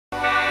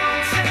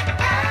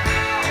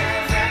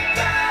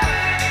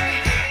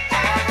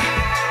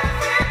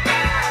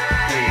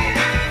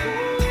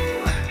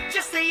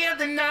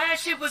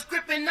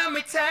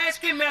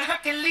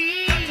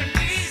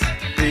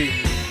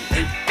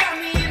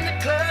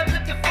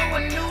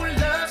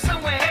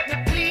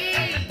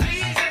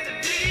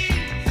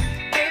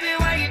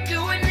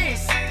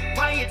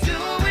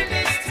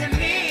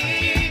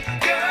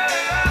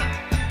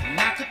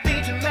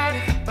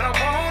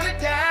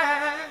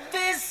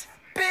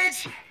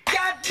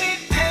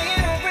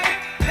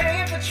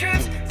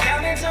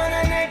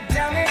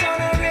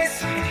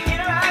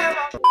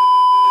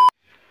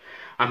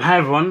Hi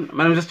everyone,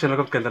 my name is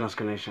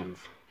Smokin Nations.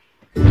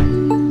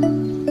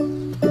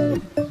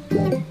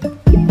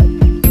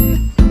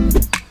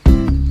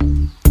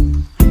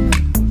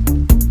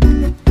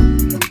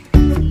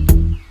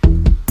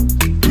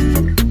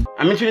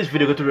 I'm into this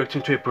video to react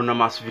to a Bruno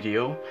Mars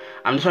video.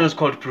 This one is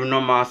called Bruno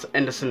Mars,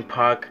 Anderson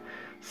 .Paak,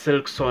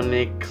 Silk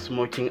Sonic,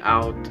 Smoking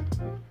Out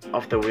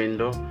of the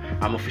Window.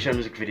 Official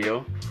music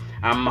video.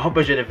 I hope you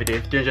enjoyed the video.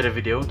 If you enjoyed the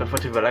video, don't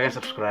forget to like and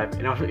subscribe.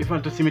 And if you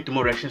want to see me do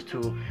more reactions to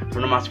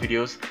Bruno Mars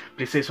videos,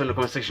 please say so in the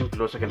comment section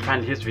below so I can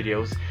find his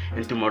videos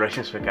and do more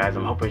reactions for you guys.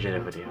 I hope you enjoyed the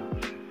video.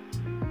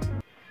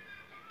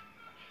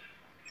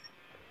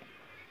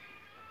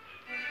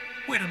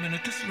 Wait a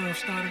minute, this love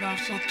started off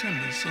so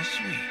tender, so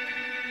sweet.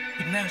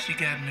 But now she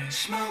got me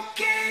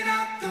smoking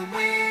out the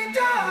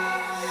window.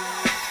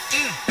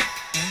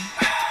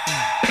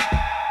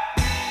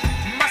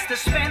 Must have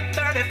spent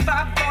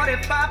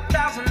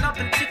 45,000 up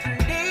in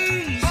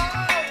Tiffany's.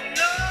 Oh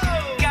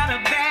no! Got a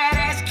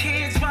badass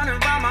kids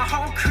running around my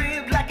whole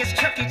crib like it's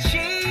Chuck E.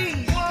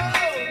 Cheese. Whoa.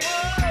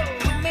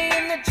 Put me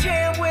in the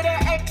jail with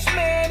an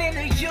X-Men in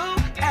the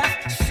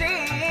UFC.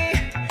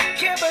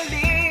 Can't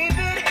believe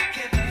it.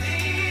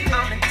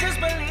 I'm in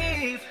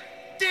disbelief.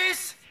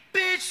 This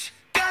bitch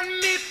got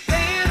me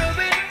paying her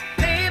rent,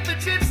 paying for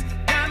trips,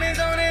 diamonds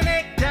on her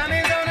neck,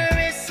 diamonds on her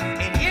wrist,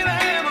 and here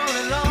I am all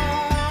alone.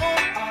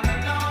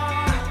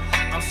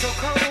 I'm so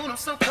cold, I'm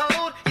so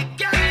cold. You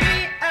got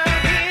me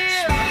out here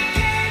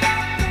smoking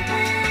out the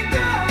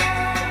window,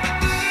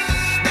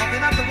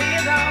 smoking out the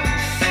window,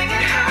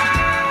 singing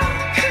how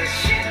could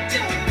she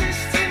do this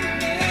to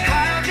me?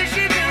 How could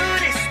she do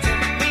this to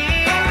me?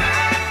 Oh, I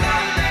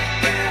thought that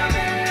girl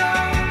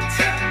belonged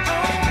to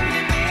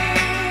only me,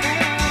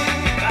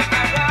 but I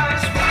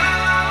was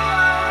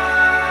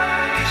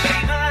wrong. 'Cause she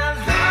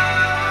belongs to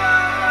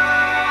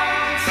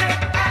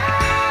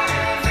everybody.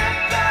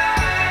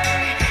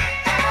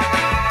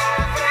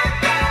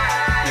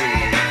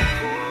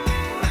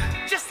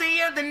 Just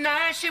the other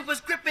night, she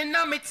was gripping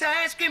on me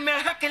tight, screaming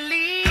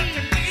Hercules.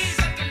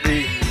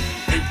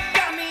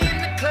 Got me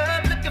in the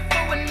club looking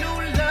for a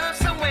new love,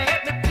 someone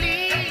help me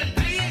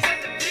please.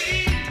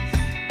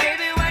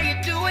 Baby, why you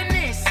doing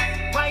this?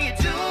 Why you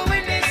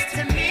doing this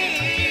to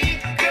me,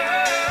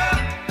 girl?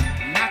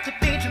 Not to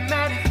be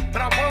dramatic,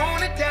 but I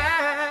wanna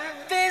die.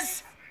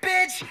 This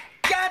bitch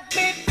got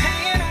me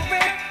paying her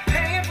rent,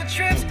 paying for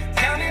trips,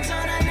 diamonds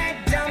on her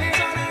neck, diamonds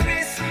on her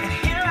wrist, and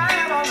here I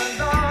am all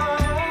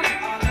alone.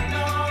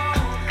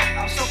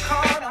 I'm so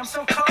cold, I'm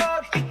so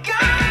cold. You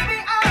got me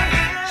out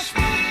here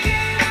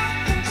smoking out the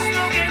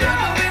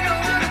window of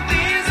the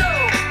Benzo,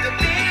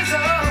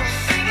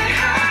 singing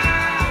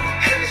how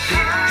could she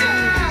do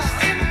this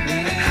to me?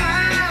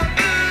 How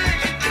could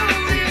you do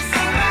this? I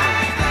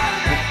thought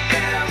that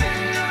girl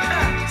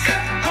belonged to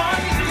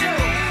only you,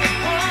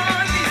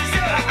 only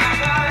you. I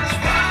was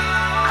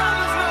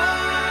wrong.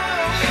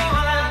 She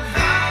belongs to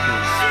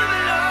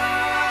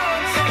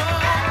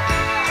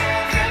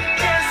everybody.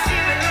 Yes, she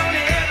belongs to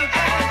everybody.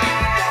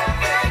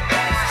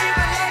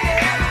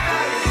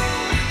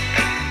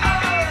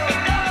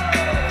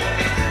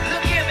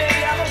 Look here,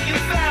 baby, I hope you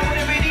find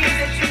whatever it is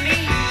that you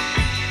need.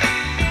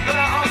 But I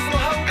also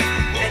hope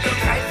that your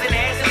trifling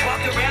asses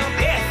walk around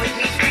barefoot in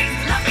these streets.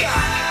 Love ya.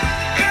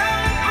 Girl,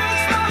 it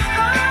breaks my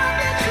heart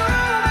that you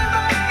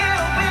ever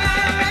here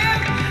with me.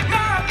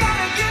 Now I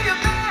gotta give you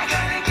back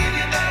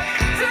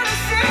to the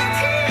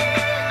city.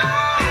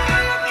 Oh,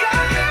 you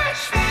got me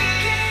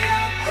smoking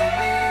out the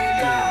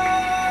window,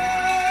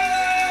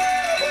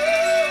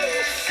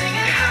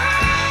 singing how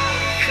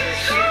could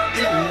you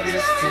do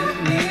this to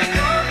me?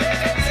 How could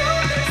you do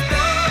this,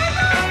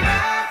 baby? I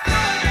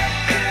thought that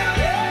girl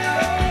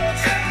belonged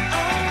to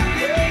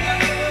only you,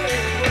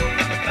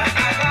 but I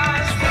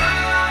was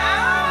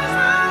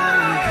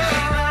wrong. She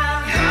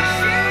belongs to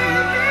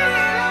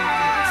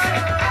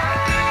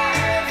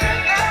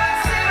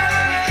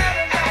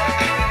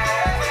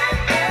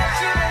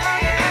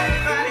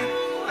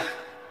everybody.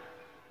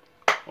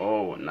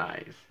 Oh,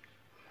 nice.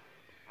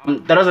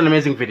 That was an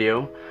amazing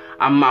video.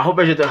 I hope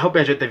I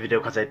enjoyed the video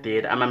because I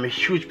did. I'm a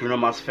huge Bruno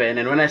Mars fan,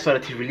 and when I saw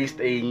that he released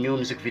a new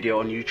music video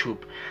on YouTube,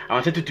 I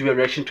wanted to do a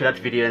reaction to that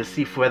video and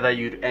see whether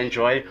you'd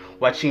enjoy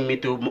watching me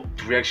do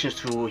reactions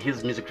to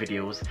his music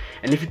videos.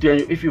 And if you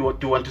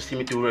do want to see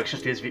me do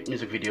reactions to his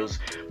music videos,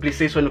 please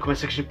say so in the comment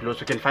section below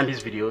so you can find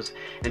his videos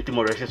and do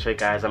more reactions for you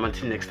guys.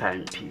 Until next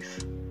time, peace.